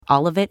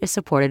All of it is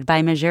supported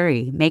by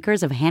Mejuri,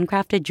 makers of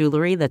handcrafted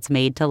jewelry that's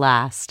made to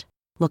last.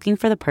 Looking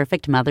for the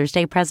perfect Mother's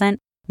Day present?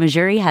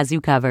 Mejuri has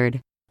you covered.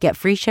 Get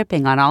free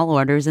shipping on all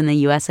orders in the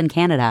U.S. and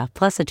Canada,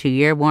 plus a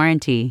 2-year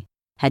warranty.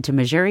 Head to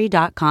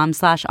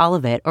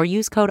mejuri.com/allofit or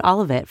use code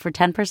allofit for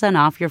 10%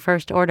 off your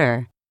first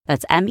order.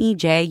 That's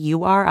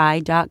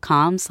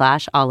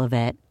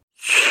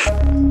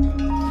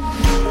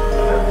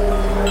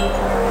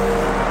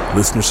mejuri.com/allofit.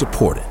 Listener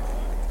supported.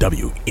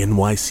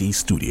 WNYC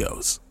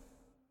Studios.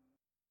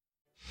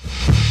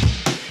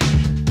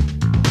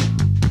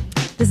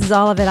 This is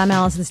All of It. I'm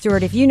Allison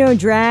Stewart. If you know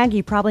drag,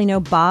 you probably know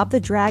Bob the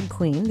Drag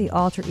Queen, the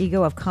alter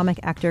ego of comic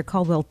actor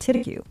Caldwell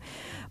Titticu.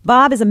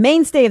 Bob is a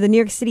mainstay of the New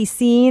York City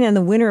scene and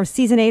the winner of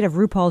Season 8 of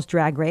RuPaul's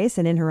Drag Race.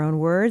 And in her own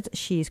words,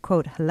 she's,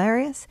 quote,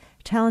 hilarious,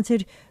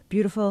 talented,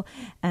 beautiful,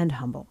 and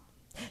humble.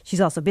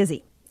 She's also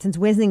busy. Since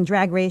winning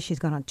Drag Race, she's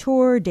gone on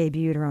tour,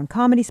 debuted her own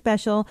comedy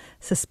special,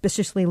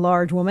 Suspiciously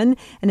Large Woman,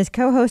 and is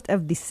co-host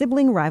of the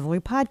Sibling Rivalry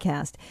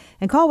podcast.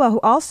 And Caldwell,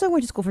 who also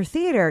went to school for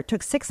theater,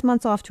 took 6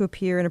 months off to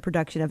appear in a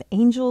production of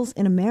Angels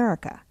in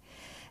America.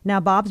 Now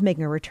Bob's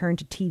making a return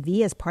to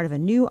TV as part of a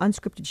new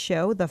unscripted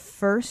show, the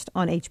first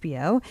on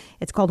HBO.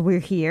 It's called We're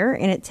Here,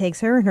 and it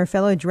takes her and her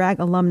fellow drag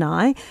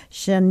alumni,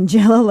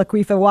 Shangela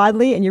Laquifa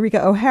Wadley and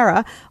Eureka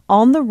O'Hara,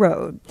 on the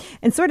road.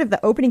 And sort of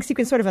the opening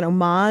sequence, sort of an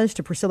homage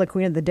to Priscilla,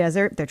 Queen of the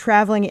Desert. They're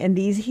traveling in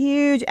these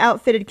huge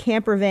outfitted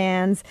camper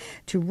vans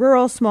to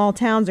rural small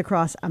towns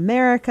across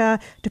America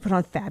to put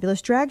on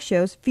fabulous drag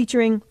shows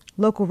featuring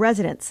local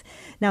residents.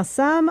 Now,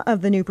 some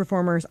of the new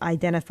performers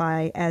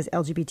identify as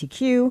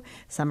LGBTQ,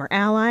 some are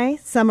ally,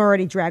 some are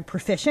already drag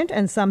proficient,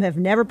 and some have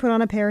never put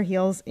on a pair of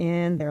heels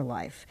in their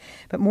life.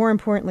 But more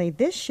importantly,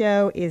 this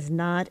show is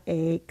not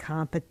a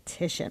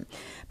competition.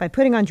 By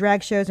putting on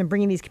drag shows and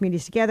bringing these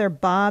communities together,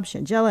 Bob,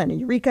 Shangela, and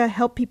Eureka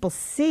help people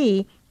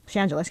see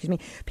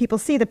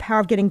the power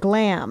of getting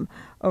glam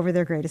over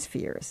their greatest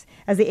fears.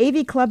 As the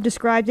AV Club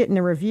described it in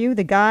a review,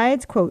 the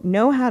guides, quote,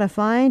 know how to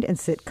find and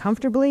sit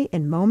comfortably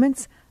in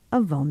moments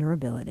of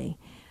vulnerability.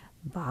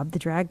 Bob the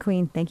Drag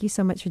Queen, thank you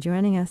so much for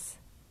joining us.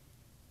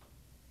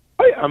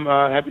 Hi, I'm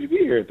happy to be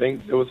here.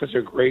 Thanks. It was such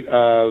a great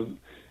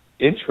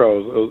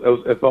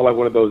intro. It felt like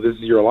one of those "this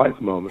is your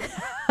life" moments.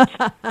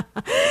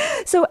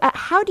 So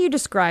how do you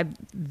describe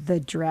the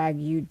drag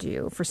you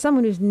do for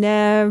someone who's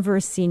never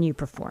seen you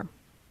perform?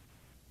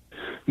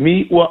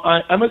 Me? Well,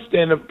 I'm a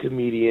stand-up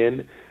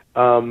comedian.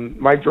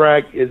 My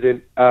drag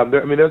isn't,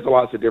 there's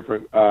lots of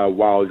different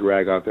wild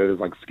drag out there. There's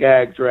like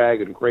skag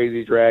drag and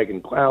crazy drag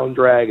and clown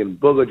drag and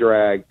booger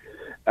drag.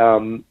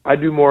 I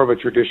do more of a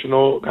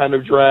traditional kind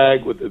of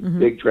drag with a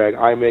big drag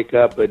eye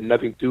makeup, but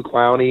nothing too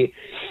clowny.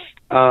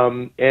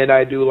 And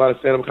I do a lot of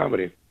stand-up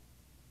comedy.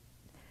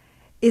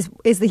 Is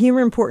the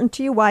humor important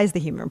to you? Why is the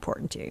humor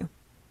important to you?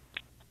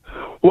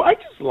 Well, I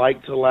just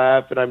like to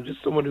laugh, and I'm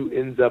just someone who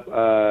ends up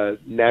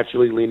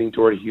naturally leaning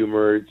toward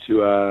humor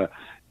to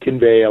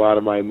convey a lot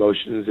of my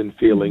emotions and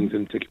feelings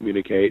and to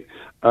communicate.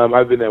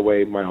 I've been that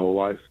way my whole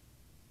life.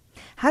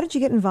 How did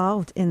you get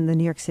involved in the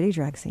New York City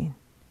drag scene?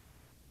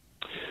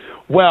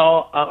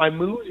 Well, I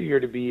moved here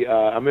to be,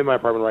 I'm in my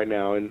apartment right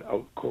now and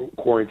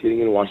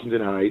quarantining in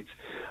Washington Heights.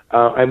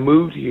 I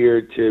moved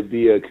here to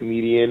be a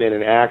comedian and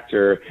an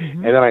actor,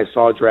 and then I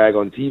saw drag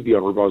on TV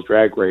on RuPaul's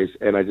Drag Race,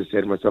 and I just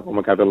said to myself, oh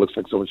my God, that looks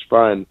like so much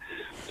fun.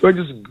 So I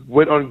just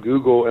went on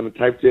Google and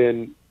typed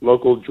in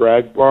local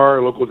drag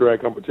bar, local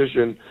drag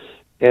competition,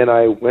 and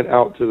I went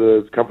out to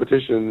the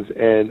competitions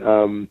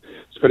and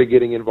started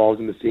getting involved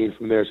in the scene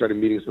from there, started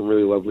meeting some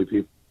really lovely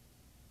people.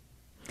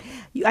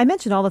 I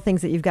mentioned all the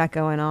things that you've got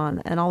going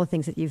on and all the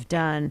things that you've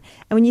done.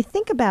 And when you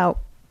think about,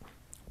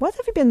 what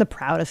have you been the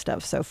proudest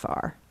of so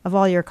far, of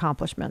all your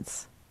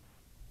accomplishments?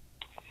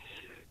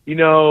 You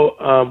know,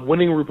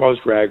 winning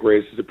RuPaul's Drag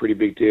Race is a pretty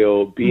big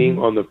deal. Being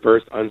on the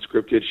first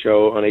unscripted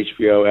show on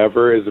HBO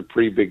ever is a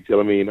pretty big deal.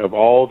 I mean, of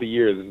all the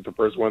years, it's the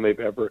first one they've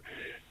ever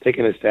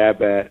taken a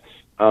stab at.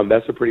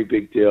 That's a pretty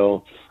big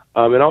deal.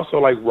 And also,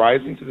 like,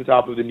 rising to the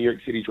top of the New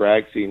York City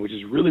drag scene, which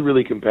is really,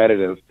 really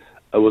competitive,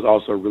 was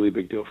also a really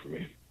big deal for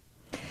me.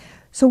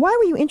 So why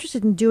were you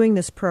interested in doing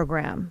this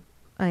program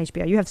on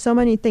HBO? You have so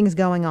many things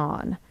going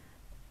on.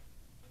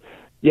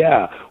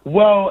 Yeah.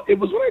 Well, it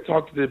was when I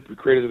talked to the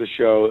creators of the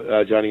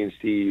show, Johnny and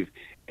Steve,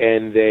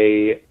 and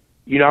they,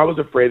 you know, I was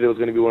afraid that it was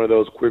going to be one of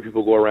those queer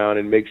people go around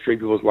and make straight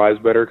people's lives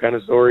better kind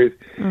of stories.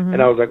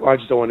 And I was like, well, I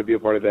just don't want to be a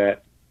part of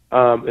that.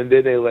 And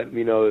then they let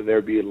me know that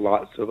there'd be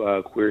lots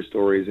of queer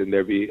stories and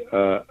there'd be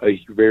a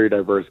very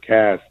diverse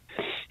cast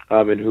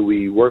in who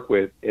we work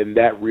with. And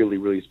that really,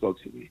 really spoke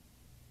to me.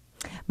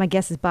 My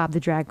guest is Bob the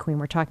Drag Queen.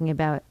 We're talking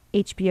about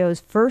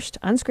HBO's first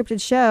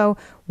unscripted show,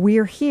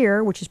 We're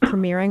Here, which is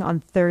premiering on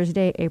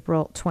Thursday,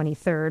 April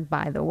 23rd,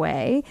 by the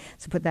way.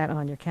 So put that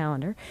on your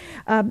calendar.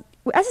 As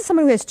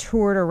someone who has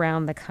toured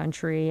around the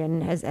country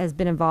and has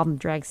been involved in the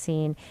drag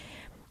scene,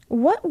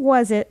 what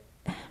was it?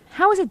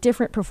 How is it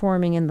different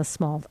performing in the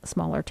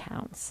smaller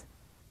towns?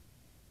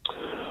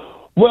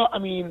 Well, I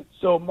mean,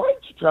 so my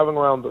traveling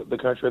around the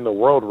country and the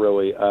world,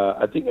 really,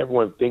 I think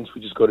everyone thinks we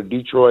just go to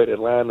Detroit,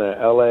 Atlanta,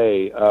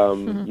 L.A.,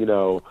 you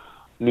know,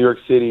 New York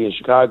City and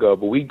Chicago,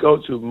 but we go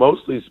to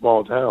mostly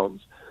small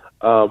towns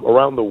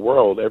around the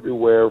world,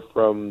 everywhere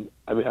from,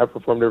 I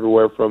performed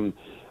everywhere from,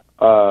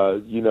 Selma,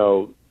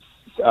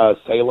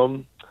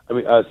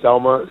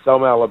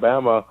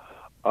 Alabama,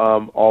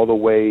 all the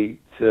way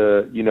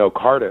to,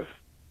 Cardiff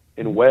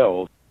in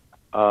Wales.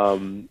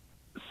 And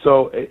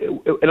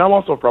I'm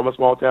also from a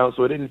small town,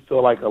 so it didn't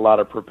feel like a lot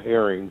of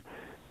preparing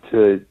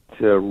to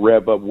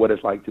rev up what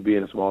it's like to be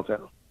in a small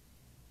town.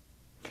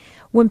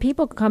 When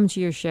people come to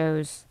your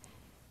shows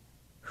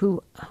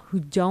who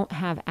don't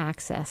have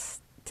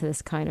access to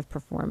this kind of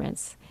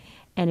performance,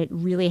 and it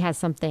really has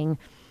something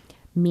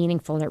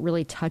meaningful and it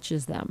really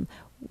touches them,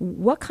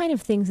 what kind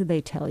of things do they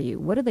tell you?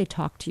 What do they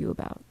talk to you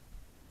about?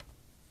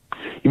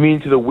 You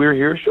mean to the We're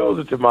Here shows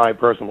or to my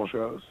personal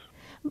shows?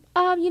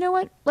 You know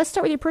what? Let's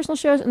start with your personal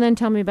shows and then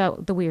tell me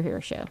about the We're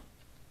Here show.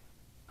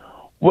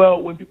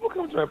 Well, when people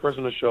come to my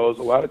personal shows,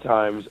 a lot of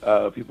times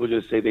people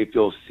just say they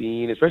feel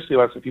seen, especially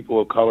lots of people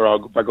of color.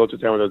 If I go to a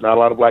town where there's not a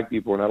lot of black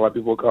people or not a lot of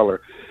people of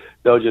color,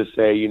 they'll just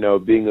say,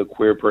 being a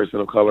queer person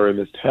of color in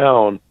this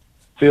town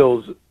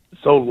feels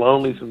so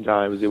lonely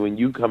sometimes. And when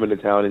you come into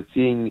town and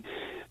seeing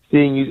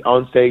you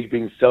on stage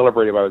being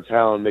celebrated by the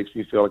town makes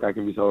me feel like I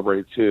can be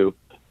celebrated too,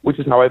 which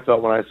is how I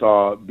felt when I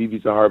saw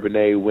BeBe Zahara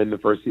Benet win the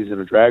first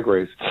season of Drag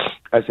Race.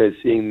 I said,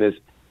 seeing this,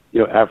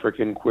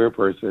 African queer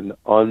person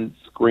on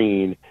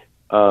screen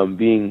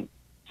being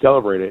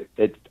celebrated,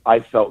 I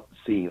felt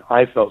seen.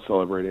 I felt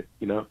celebrated,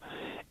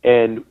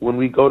 And when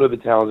we go to the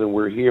towns and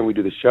we're here and we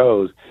do the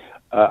shows,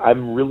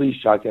 I'm really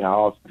shocked at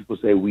how often people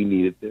say we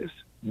needed this.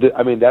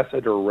 That's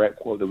a direct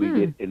quote that we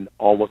get in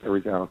almost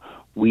every town.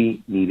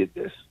 We needed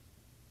this.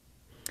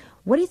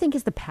 What do you think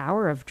is the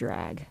power of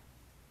drag?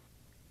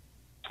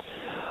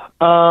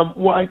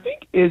 Well, I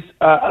think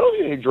I don't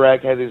think that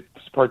drag has a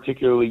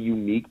particularly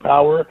unique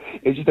power.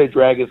 It's just that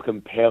drag is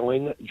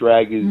compelling.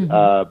 Drag is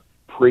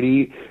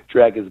pretty.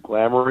 Drag is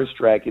glamorous.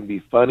 Drag can be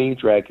funny.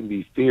 Drag can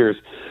be fierce.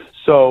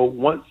 So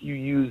once you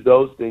use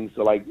those things,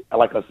 so like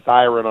a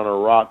siren on a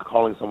rock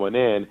calling someone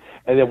in,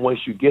 and then once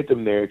you get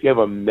them there, if you have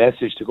a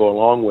message to go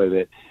along with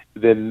it,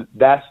 then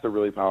that's the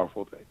really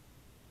powerful thing.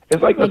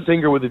 It's like a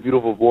singer with a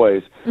beautiful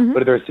voice, but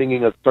if they're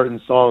singing a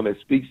certain song that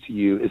speaks to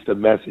you, it's the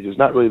message. It's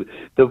not really,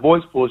 the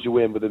voice pulls you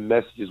in, but the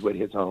message is what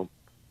hits home.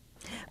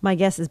 My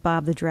guest is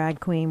Bob the Drag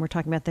Queen. We're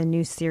talking about the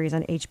new series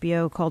on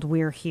HBO called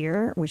We're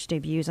Here, which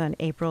debuts on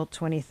April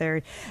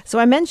 23rd. So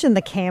I mentioned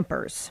the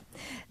campers.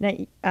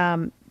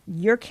 Now,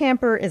 your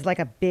camper is like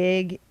a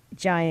big,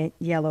 giant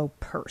yellow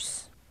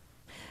purse.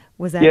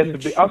 Was that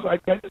Also,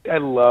 I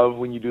love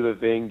when you do the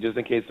thing, just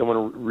in case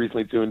someone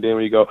recently tuned in,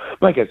 when you go,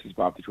 my guest is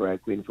Bob the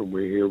Drag Queen from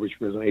We're Here, which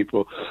was on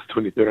April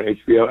 23rd on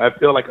HBO. I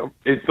feel like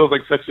it feels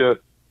like such a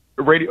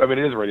radio. It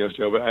is a radio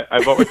show, but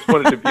I've always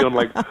wanted to be on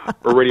like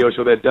a radio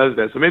show that does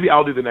that. So maybe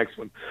I'll do the next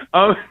one.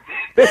 All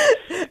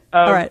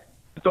right.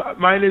 So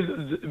mine is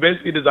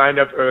basically designed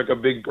after like a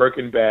big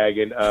Birkin bag,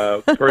 and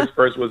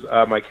first was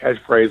my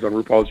catchphrase on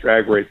RuPaul's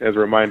Drag Race. As a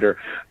reminder,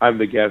 I'm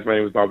the guest. My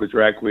name is Bob the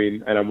Drag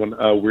Queen, and I'm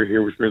on We're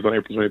Here, which premieres on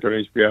April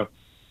 23rd on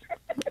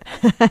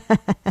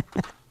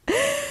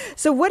HBO.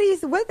 So what do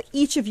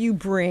each of you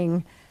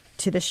bring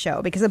to the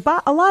show? Because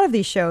a lot of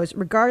these shows,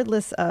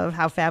 regardless of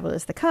how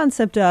fabulous the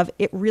concept of,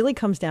 it really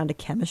comes down to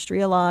chemistry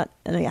a lot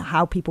and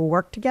how people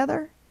work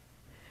together.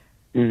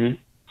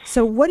 Mm-hmm.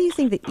 So what do you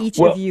think that each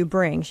of you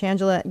bring,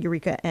 Shangela,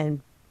 Eureka,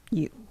 and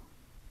you?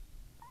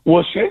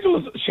 Well,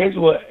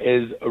 Shangela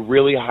is a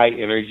really high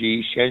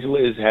energy.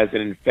 Shangela has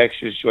an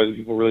infectious joy that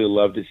people really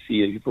love to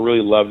see. And people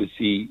really love to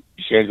see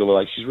Shangela.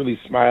 Like, she's really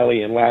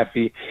smiley and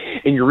laughy.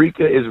 And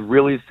Eureka is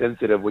really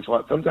sensitive, which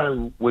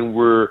sometimes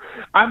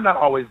I'm not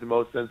always the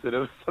most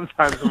sensitive.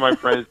 Sometimes some of my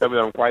friends tell me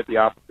that I'm quite the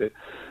opposite.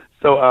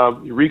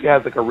 So Eureka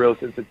has like a real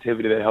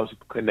sensitivity that helps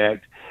people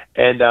connect.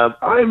 And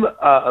I'm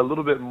a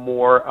little bit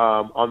more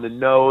on the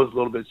nose, a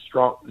little bit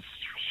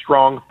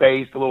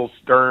strong-faced, a little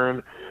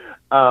stern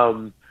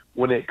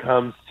when it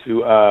comes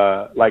to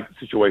like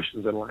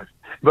situations in life.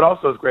 But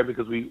also it's great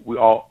because we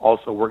all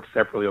also work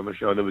separately on the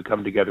show, and then we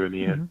come together in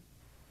the end.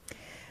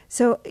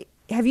 So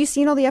have you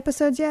seen all the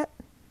episodes yet?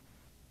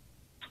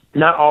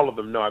 Not all of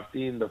them, no. I've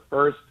seen the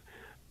first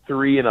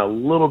 3 and a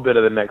little bit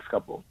of the next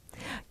couple.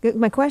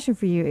 My question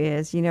for you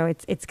is,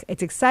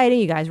 it's exciting.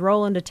 You guys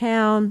roll into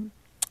town.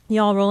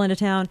 Y'all roll into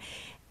town.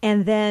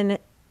 And then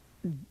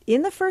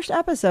in the first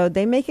episode,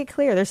 they make it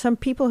clear there's some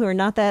people who are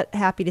not that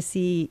happy to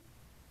see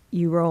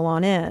you roll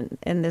on in.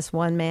 And this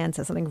one man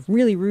says something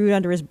really rude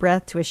under his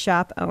breath to a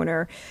shop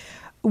owner.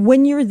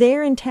 When you're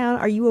there in town,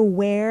 are you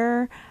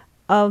aware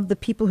of the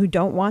people who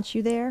don't want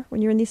you there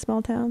when you're in these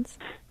small towns?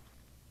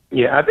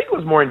 Yeah, I think it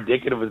was more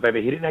indicative of the fact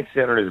that he didn't actually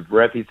say it under his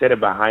breath. He said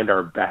it behind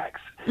our backs.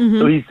 Mm-hmm.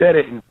 So he said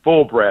it in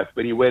full breath,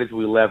 but he waited till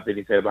we left and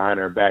he said it behind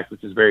our backs,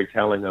 which is very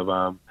telling of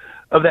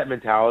that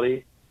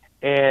mentality.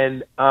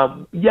 And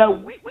we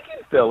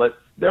can feel it.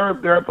 There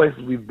are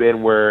places we've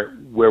been where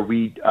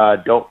we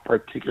don't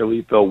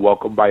particularly feel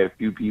welcomed by a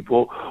few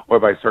people or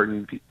by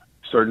certain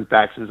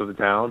factions of the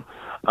town.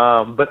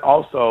 But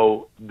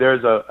also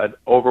there's an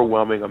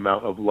overwhelming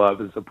amount of love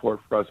and support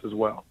for us as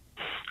well.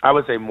 I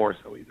would say more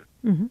so even.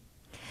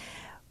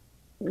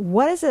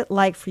 What is it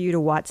like for you to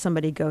watch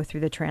somebody go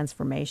through the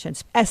transformation,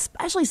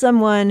 especially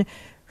someone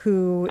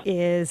who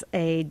is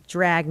a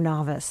drag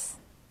novice?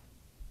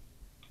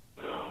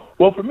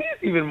 Well, for me,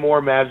 it's even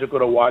more magical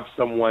to watch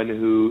someone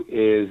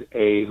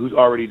who's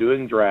already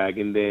doing drag,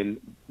 and then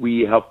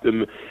we help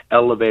them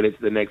elevate it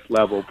to the next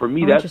level. For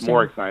me, that's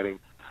more exciting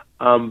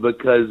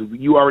because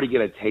you already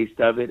get a taste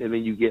of it, and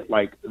then you get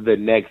like the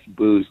next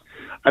boost.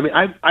 I mean,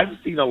 I've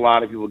seen a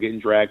lot of people getting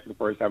drag for the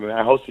first time. I mean,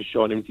 I host a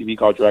show on MTV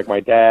called Drag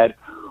My Dad,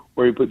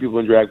 where we put people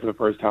in drag for the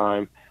first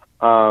time.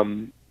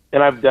 And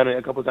I've done it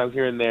a couple of times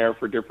here and there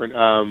for different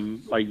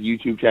like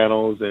YouTube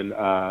channels and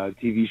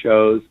TV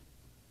shows.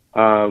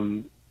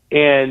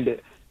 And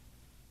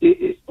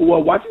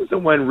watching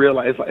someone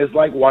realize it's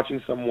like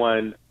watching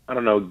someone, I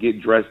don't know,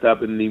 get dressed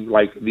up in the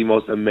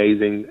most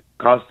amazing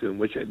costume,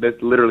 which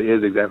that literally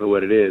is exactly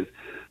what it is.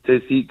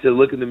 To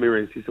look in the mirror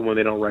and see someone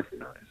they don't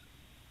recognize.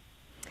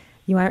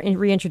 You want to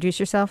reintroduce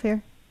yourself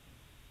here?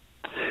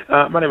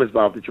 My name is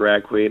Bob the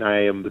Drag Queen.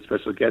 I am the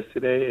special guest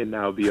today, and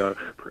I'll be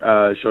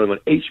showing on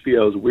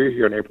HBO's We're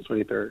Here on April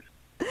 23rd.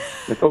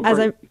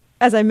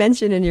 As I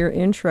mentioned in your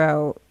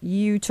intro,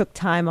 you took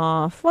time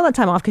off. Well, not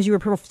time off because you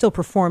were still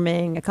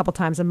performing a couple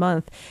times a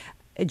month,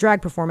 a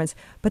drag performance.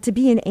 But to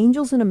be in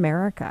Angels in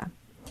America,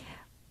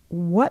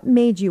 what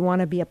made you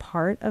want to be a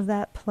part of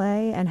that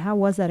play, and how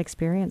was that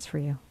experience for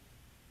you?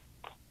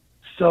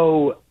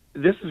 So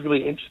this is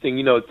really interesting.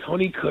 You know,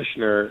 Tony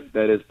Kushner,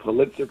 that is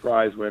Pulitzer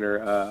Prize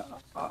winner,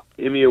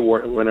 Emmy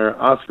Award winner,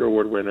 Oscar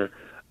Award winner,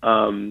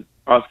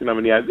 Oscar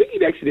nominee. I think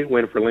he actually didn't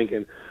win for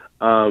Lincoln.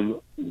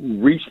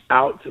 Reached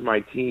out to my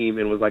team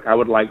and was like, I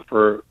would like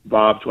for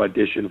Bob to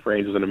audition for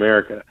Angels in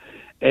America.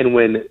 And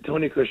when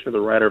Tony Kushner, the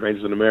writer of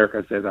Angels in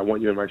America, says, I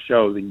want you in my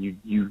show, then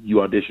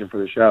you audition for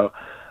the show.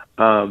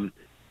 And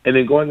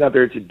then going out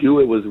there to do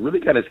it was really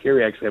kind of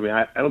scary, actually. I mean,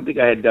 I don't think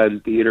I had done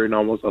theater in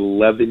almost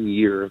 11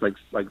 years, like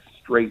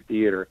straight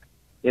theater,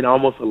 in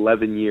almost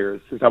 11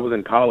 years, since I was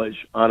in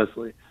college,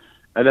 honestly.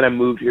 And then I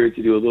moved here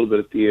to do a little bit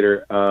of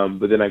theater,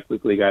 but then I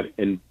quickly got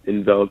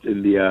enveloped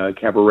in the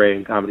cabaret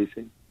and comedy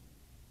scene.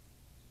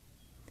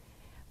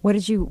 Why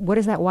is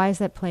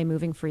that play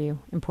moving for you,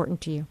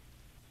 important to you?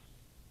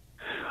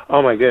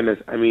 Oh my goodness.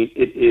 I mean,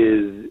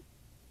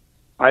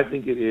 I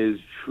think it is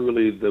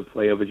truly the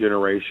play of a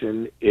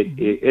generation.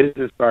 It has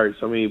inspired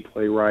so many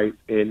playwrights,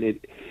 and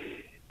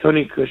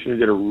Tony Kushner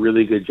did a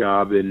really good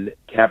job in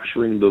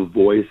capturing the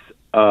voice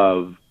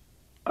of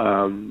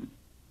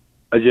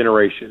a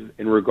generation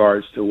in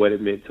regards to what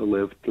it meant to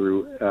live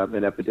through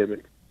an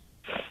epidemic.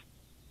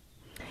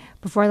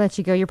 Before I let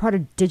you go, you're part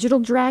of Digital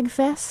Drag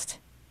Fest?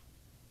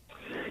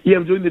 Yeah,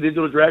 I'm doing the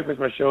Digital Drag Fest.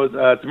 My show is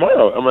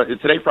tomorrow.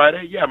 It's today,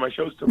 Friday? Yeah, my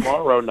show's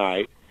tomorrow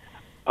night.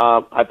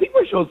 I think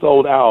my show's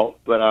sold out,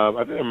 but I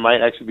think there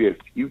might actually be a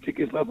few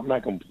tickets left. I'm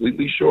not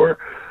completely sure.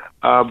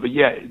 But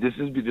yeah, this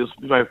will be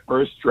my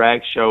first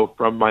drag show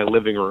from my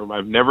living room.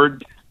 I've never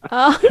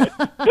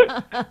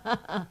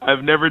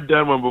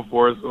done one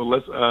before, so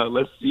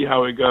let's see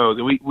how it goes.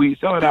 And we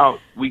sell it out.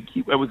 We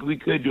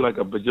could do like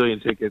a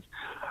bajillion tickets,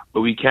 but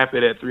we cap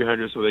it at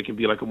 300 so they can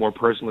be like a more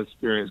personal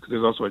experience, because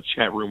there's also a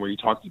chat room where you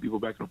talk to people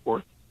back and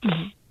forth.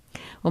 Mm-hmm.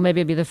 Well,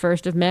 maybe it'll be the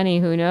first of many.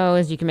 Who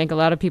knows? You can make a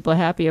lot of people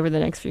happy over the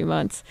next few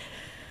months.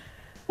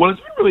 Well, it's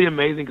been really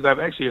amazing because I've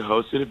actually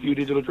hosted a few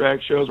digital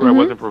drag shows where I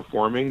wasn't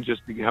performing,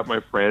 just to help my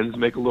friends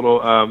make a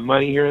little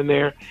money here and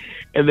there.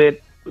 And then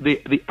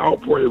the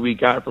outpour that we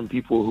got from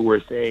people who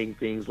were saying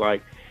things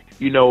like,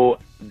 you know,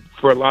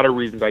 for a lot of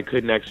reasons I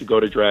couldn't actually go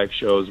to drag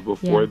shows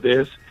before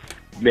this.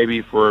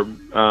 Maybe for,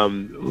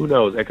 who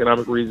knows,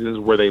 economic reasons,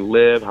 where they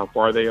live, how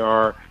far they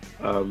are,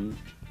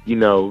 you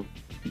know,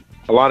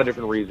 a lot of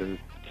different reasons.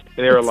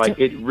 And they were like,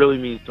 it really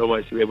means so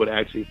much to be able to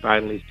actually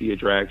finally see a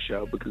drag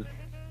show, because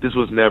this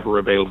was never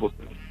available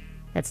to me.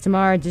 That's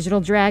tomorrow,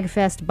 Digital Drag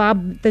Fest.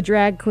 Bob the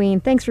Drag Queen,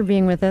 thanks for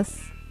being with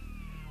us.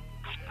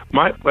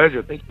 My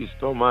pleasure. Thank you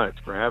so much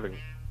for having me.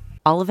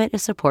 All of it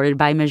is supported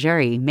by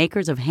Mejuri,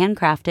 makers of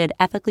handcrafted,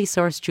 ethically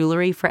sourced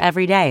jewelry for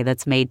every day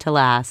that's made to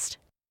last.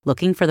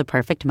 Looking for the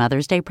perfect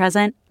Mother's Day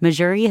present?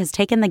 Mejuri has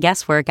taken the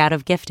guesswork out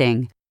of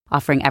gifting,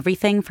 offering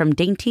everything from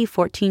dainty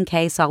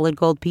 14K solid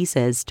gold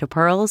pieces to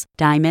pearls,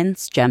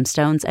 diamonds,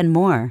 gemstones, and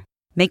more.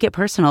 Make it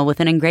personal with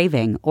an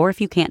engraving, or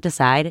if you can't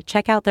decide,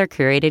 check out their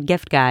curated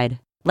gift guide.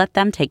 Let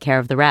them take care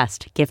of the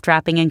rest, gift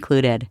wrapping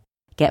included.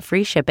 Get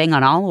free shipping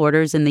on all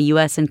orders in the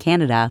U.S. and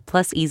Canada,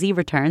 plus easy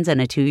returns and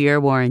a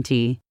 2-year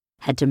warranty.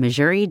 Head to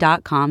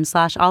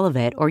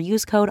mejuri.com/allofit or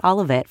use code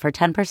allofit for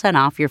 10%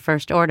 off your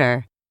first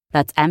order.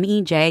 That's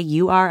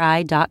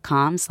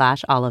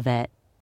MEJURI.com/allofit.